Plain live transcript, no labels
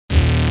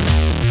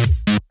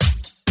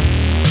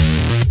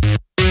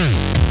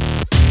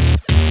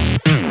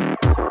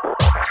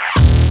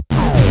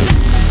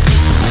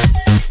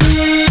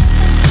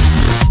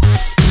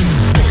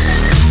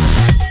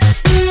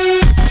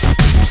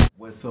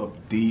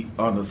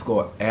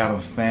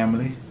B_Adams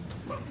family.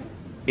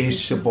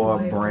 It's your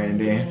boy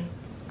Brandon.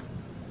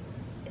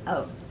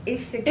 Oh,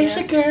 it's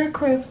your girl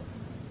Chris.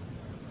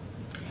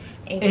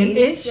 And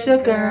it's your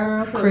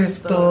girl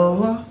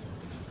Crystal.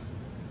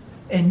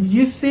 And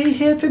you see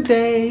here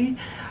today,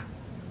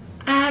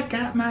 I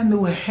got my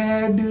new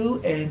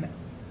hairdo and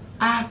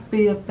I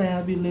feel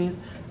fabulous.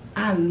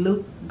 I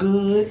look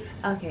good.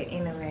 Okay,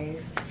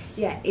 anyways.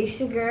 Yeah, it's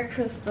your girl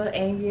Crystal,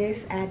 and yes,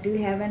 I do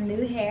have a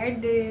new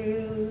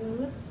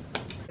hairdo.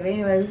 But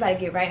anyway, we about to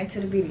get right into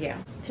the video.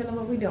 Tell them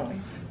what we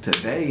doing.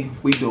 Today,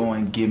 we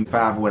doing Give Me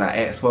 5 what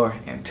I asked for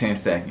in 10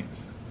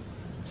 seconds.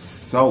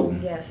 So,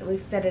 yeah, so we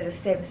started at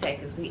 7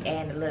 seconds. We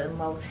add a little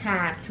more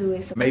time to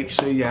it. So make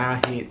sure y'all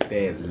hit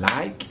that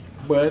like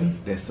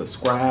button, that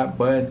subscribe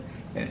button,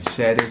 and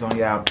share this on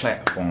y'all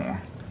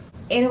platform.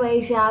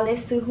 Anyways, y'all,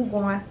 let's see who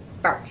going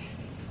first.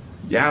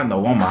 Y'all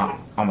know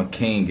I'm a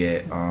king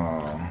at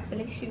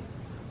Let's shoot.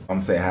 I'm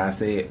gonna say how I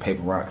say it,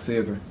 paper, rock,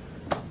 scissors.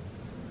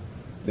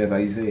 That's how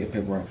you say it,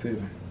 paper, rock,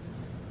 scissors.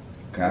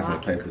 Cause I say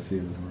paper,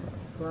 scissors,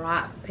 rock.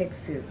 Rock, paper,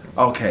 scissors.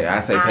 Okay, I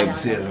say paper,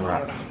 scissors,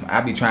 rock.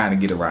 I be trying to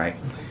get it right,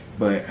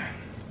 but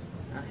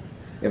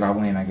if I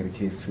win, I get a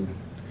kiss too.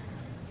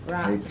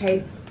 Rock,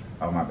 paper.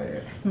 Oh, my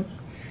bad.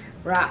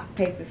 Rock,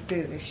 paper,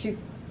 scissors, shoot.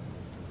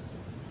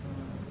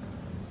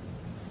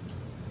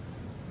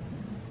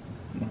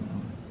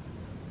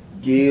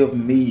 Give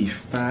me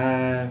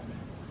 5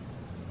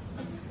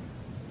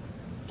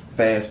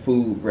 fast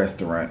food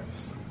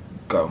restaurants.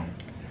 Go.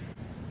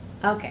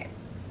 Okay.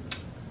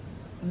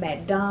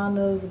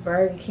 McDonald's,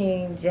 Burger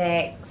King,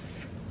 Jack's,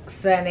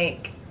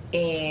 Sonic,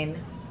 and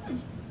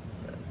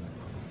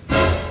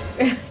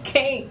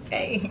can't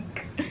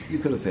think. You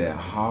could have said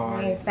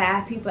hard. Name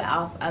 5 people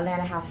off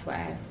Atlanta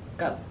Housewives.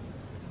 Go.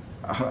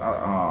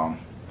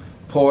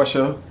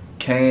 Portia,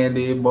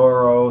 Candy,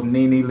 Burrows,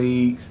 Nene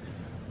Leakes,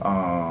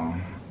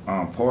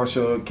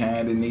 Portia,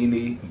 Candy,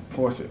 Nene,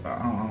 Portia,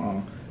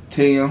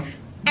 Tim,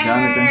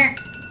 Jonathan.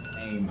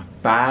 Name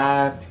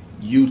 5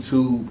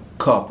 YouTube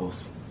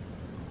couples.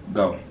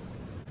 Go.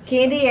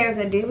 Candy,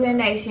 Erica, Deepa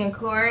Nation,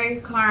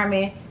 Corey,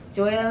 Carmen,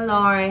 Joy and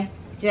Lauren,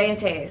 Jay and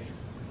Tess.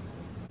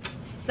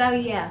 So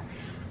yeah,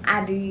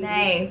 I do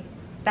name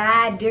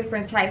 5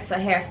 different types of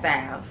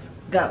hairstyles.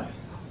 Go.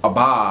 A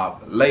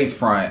bob, lace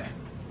front.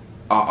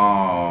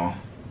 A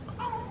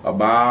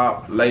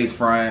bob, lace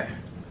front,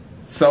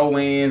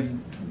 sew-ins,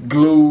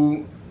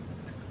 glue,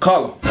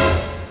 color.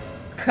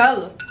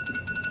 Color.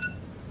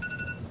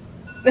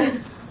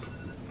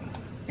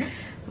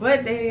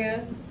 What the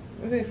hell?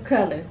 What is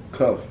color?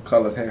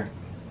 Color's hair.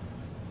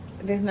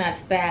 That's not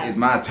style. It's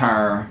my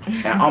turn,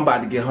 and I'm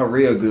about to get her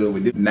real good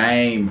with this.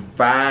 Name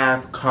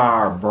 5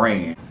 car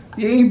brand.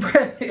 You ain't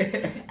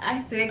ready.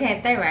 I still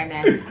can't think right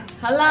now.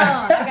 Hold on,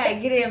 I gotta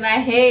get it in my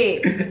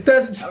head.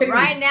 That's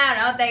right now,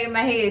 the only thing in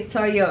my head is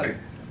Toyota.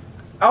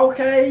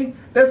 Okay,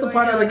 that's the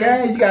part of the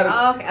game. You gotta.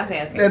 Oh,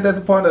 okay. That's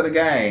a part of the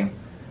game.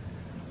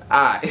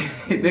 Alright,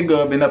 this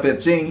girl been up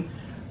at Gene.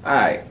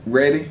 Alright,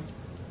 ready,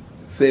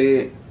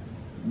 set,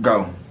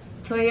 go.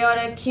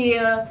 Toyota,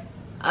 Kia,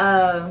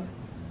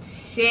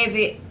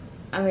 Chevy.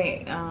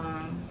 I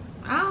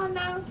don't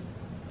know.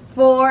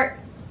 Ford.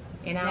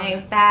 And I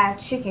name 5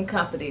 chicken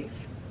companies.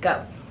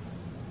 Go.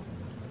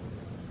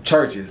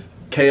 Churches,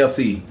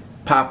 KFC,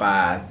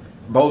 Popeyes,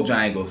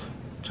 Bojangles,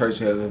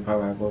 Churches,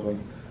 Popeyes, Bojangles,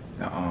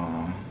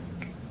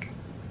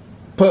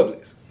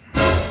 Publix.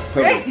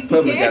 Publix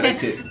got that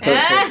shit.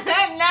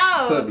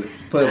 No.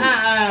 Publix.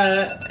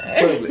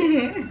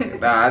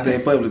 Nah, I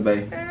said Publix,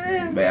 babe.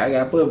 Babe, I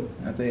got Publix.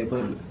 I said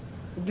Publix.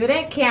 Do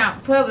that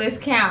count?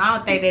 Publix count? I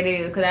don't think that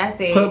is, because I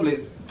said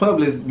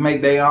Publix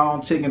make their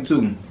own chicken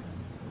too.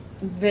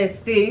 But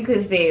still, you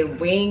could say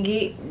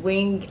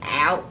wing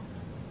out,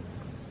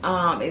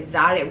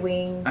 exotic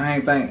wings. I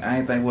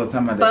ain't think what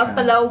time about that.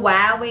 Buffalo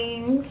Wild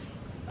Wings.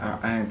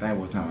 I ain't think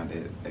what time I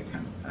did that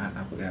kind of.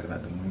 I forgot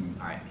about the wing.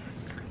 Alright.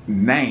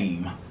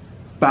 Name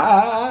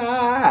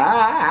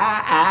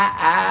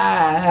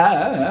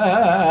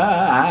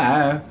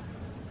 5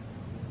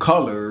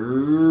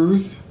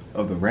 colors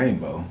of the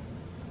rainbow.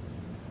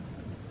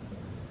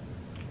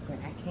 Where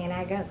can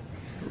I go?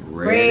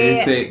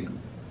 Ready,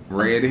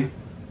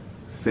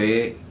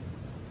 set,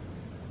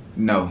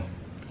 no.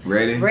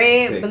 Ready,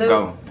 red, set, blue,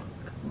 go.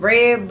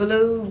 Red,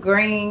 blue,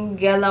 green,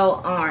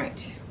 yellow,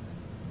 orange.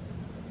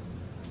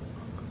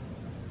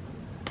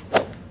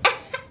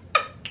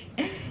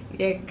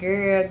 Your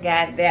girl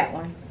got that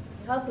one.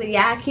 Hopefully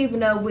y'all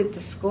keeping up with the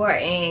score,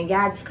 and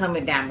y'all just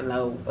comment down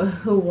below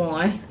who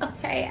won.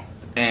 Okay.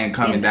 And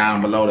comment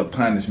down below the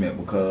punishment,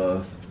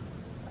 because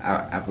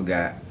I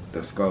forgot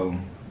the score,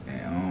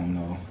 and I don't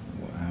know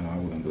how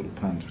we're gonna do the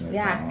punishment.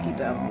 Y'all keep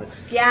up with it.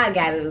 Y'all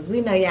got us.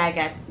 We know y'all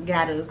got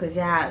us, because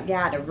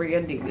y'all the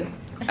real deal.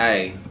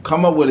 Hey,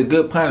 come up with a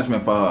good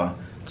punishment for her.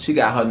 She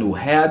got her new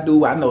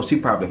hairdo. I know she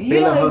probably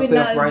feeling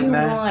herself right now. You don't even know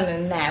if you won or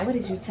not. What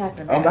is you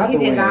talking about? He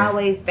just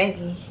always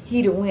thinking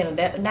he the winner.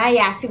 Now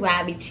y'all see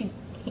why I be cheating.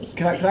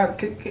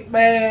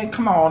 Man,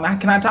 come on now.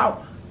 Can I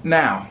talk?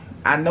 Now,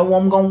 I know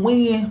I'm going to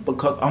win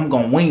because I'm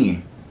going to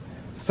win.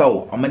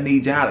 So I'm gonna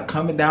need y'all to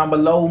comment down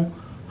below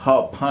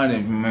her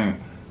punishment.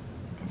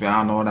 If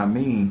y'all know what I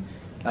mean.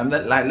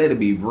 Like let it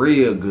be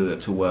real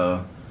good to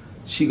where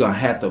she gonna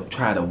have to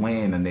try to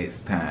win the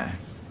next time.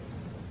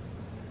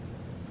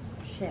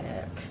 Shut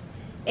up.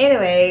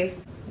 Anyways,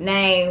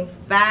 name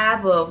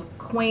 5 of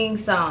Queen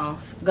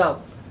songs.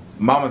 Go.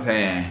 Mama's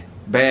Hand,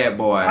 Bad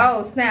Boy.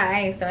 Oh snap! I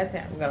ain't started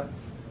time. Go.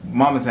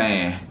 Mama's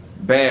Hand,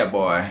 Bad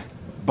Boy,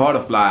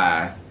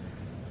 Butterflies,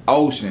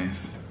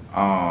 Oceans.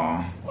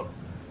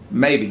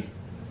 Maybe.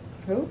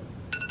 Who?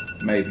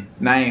 Maybe.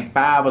 Name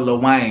 5 of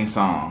Lil Wayne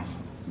songs.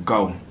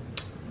 Go.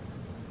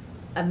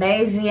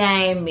 Amazing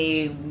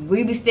Amy,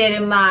 We Be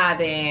Steady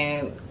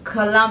Mobbing,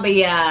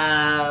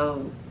 Columbia,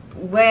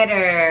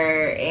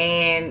 Weather,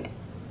 and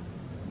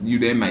You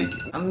didn't make it.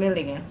 A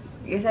Million.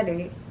 Yes, I did.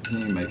 You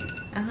didn't make it.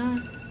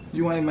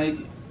 You ain't make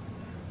it.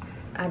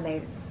 I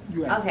made it.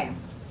 You ain't. Okay.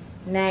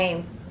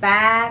 Name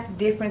 5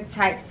 different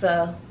types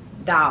of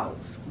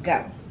dogs.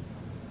 Go.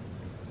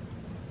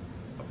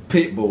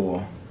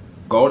 Pitbull,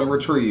 Golden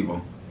Retriever,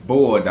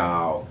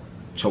 Bulldog,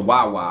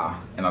 Chihuahua,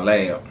 and a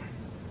Lab.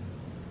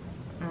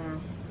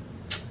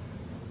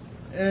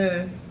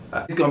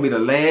 It's gonna be the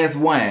last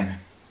one.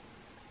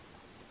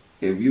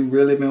 If you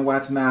really been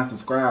watching our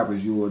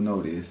subscribers, you will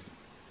know this.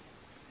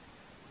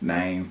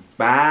 Name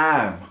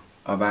 5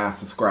 of our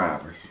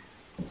subscribers.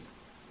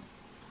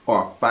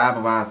 Or 5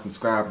 of our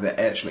subscribers that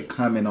actually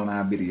comment on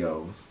our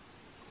videos.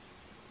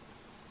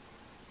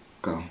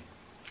 Go.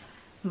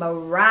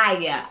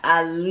 Mariah,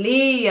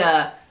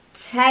 Aaliyah,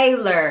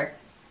 Taylor,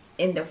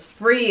 and the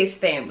Freeze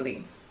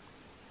family.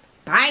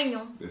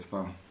 Bam. This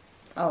phone.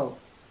 Oh.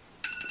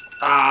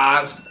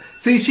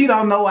 See, she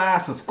don't know our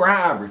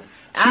subscribers.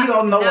 She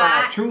don't know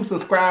our true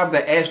subscribers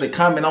that actually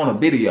comment on a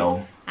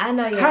video. I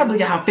know you. How do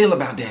y'all feel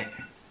about that?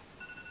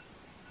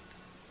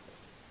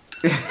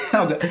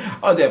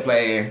 I'm just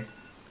playing.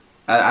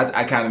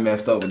 I kind of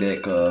messed up with that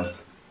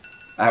because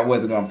I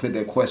wasn't going to put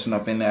that question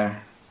up in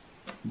there.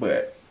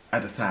 But I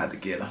decided to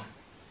get her.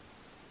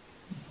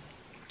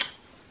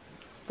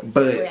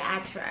 But I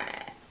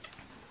tried.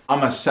 I'm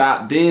going to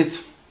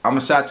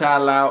shout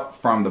y'all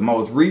out from the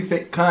most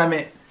recent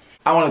comment.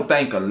 I want to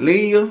thank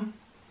Aaliyah,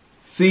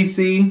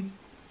 Cece,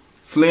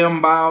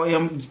 Slim Ball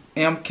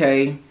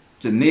MK,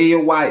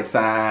 Jania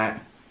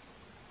Whiteside,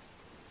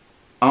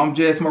 I'm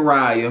Just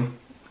Mariah,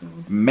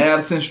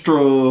 Madison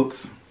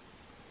Struggs,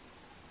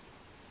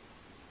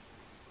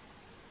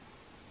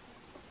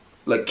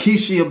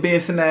 Lakeisha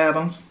Benson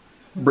Adams,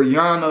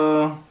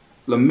 Brianna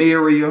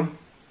Lamiria,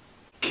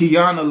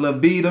 Kiana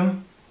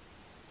Lavita,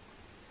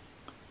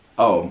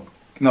 oh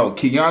no,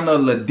 Kiana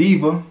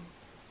Ladiva,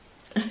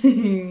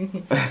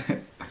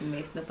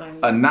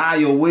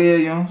 Anaya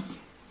Williams,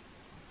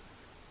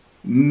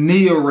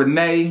 Nia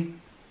Renee,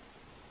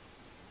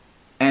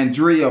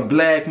 Andrea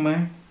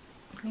Blackman,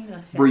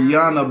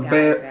 Brianna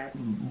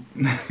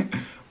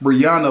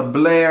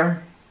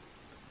Blair,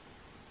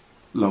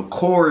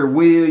 LaCorey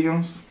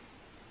Williams,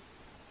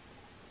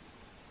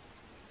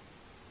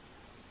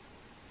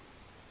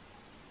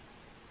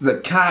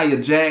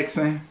 Zakiah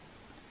Jackson,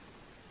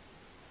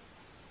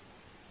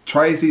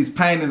 Tracy's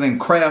Painting and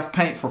Craft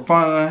Paint for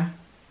Fun,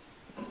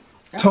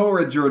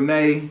 Tori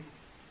Journey,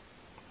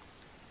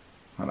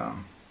 hold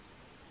on,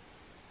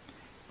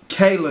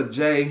 Kayla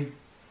J,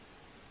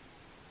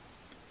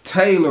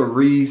 Taylor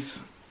Reese,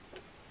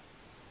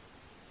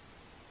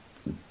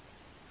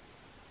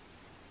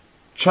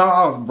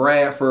 Charles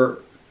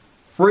Bradford,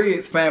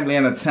 Fred's Family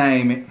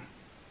Entertainment,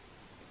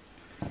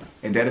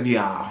 and that'll be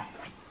all.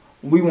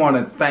 We want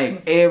to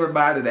thank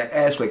everybody that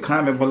actually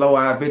comment below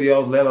our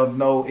videos. Let us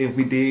know if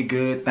we did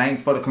good.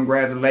 Thanks for the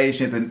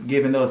congratulations and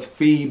giving us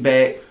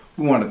feedback.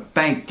 We want to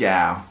thank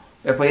y'all.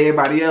 And for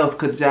everybody else,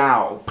 could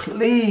y'all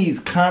please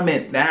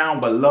comment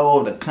down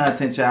below the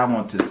content y'all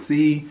want to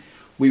see.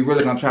 We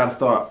really gonna try to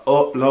start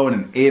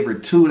uploading every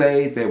 2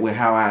 days. That with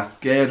how our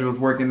schedule is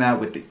working out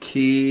with the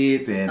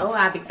kids. And oh,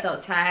 I be so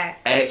tired.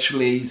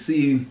 Actually, you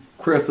see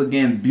Crystal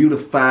getting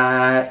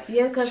beautified.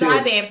 Yeah, because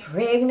I've been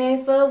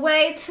pregnant for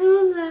way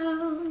too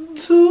long.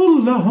 Too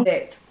long.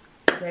 That,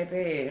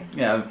 baby.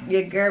 Yeah.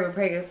 Your girl been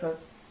pregnant for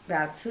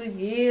about 2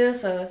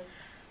 years, so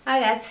I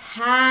got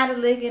tired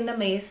of licking the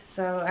mess.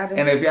 So I just...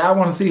 And if y'all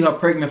want to see her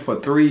pregnant for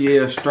 3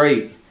 years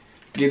straight,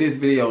 give this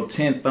video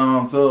 10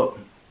 thumbs up.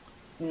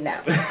 No.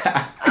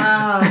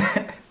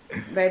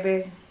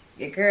 Baby,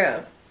 your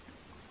girl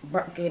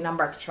getting on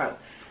birth control.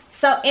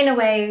 So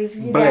anyways,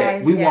 you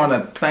guys. But we want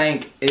to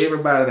thank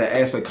everybody that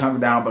actually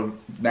coming down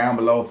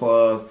below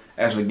for us,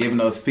 actually giving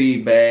us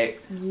feedback,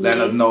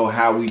 letting us know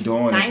how we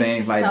doing and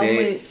things like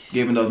that,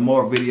 giving us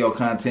more video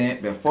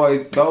content. But for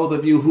those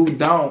of you who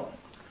don't,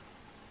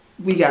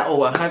 we got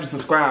over 100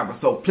 subscribers.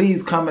 So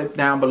please comment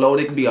down below.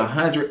 There could be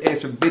 100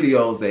 extra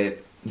videos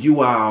that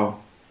you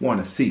all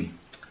want to see.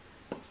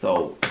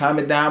 So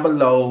comment down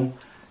below,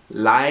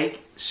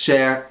 like,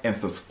 share, and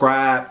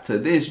subscribe to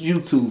this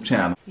YouTube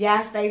channel.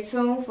 Y'all stay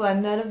tuned for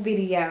another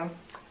video.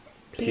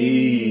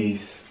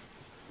 Peace.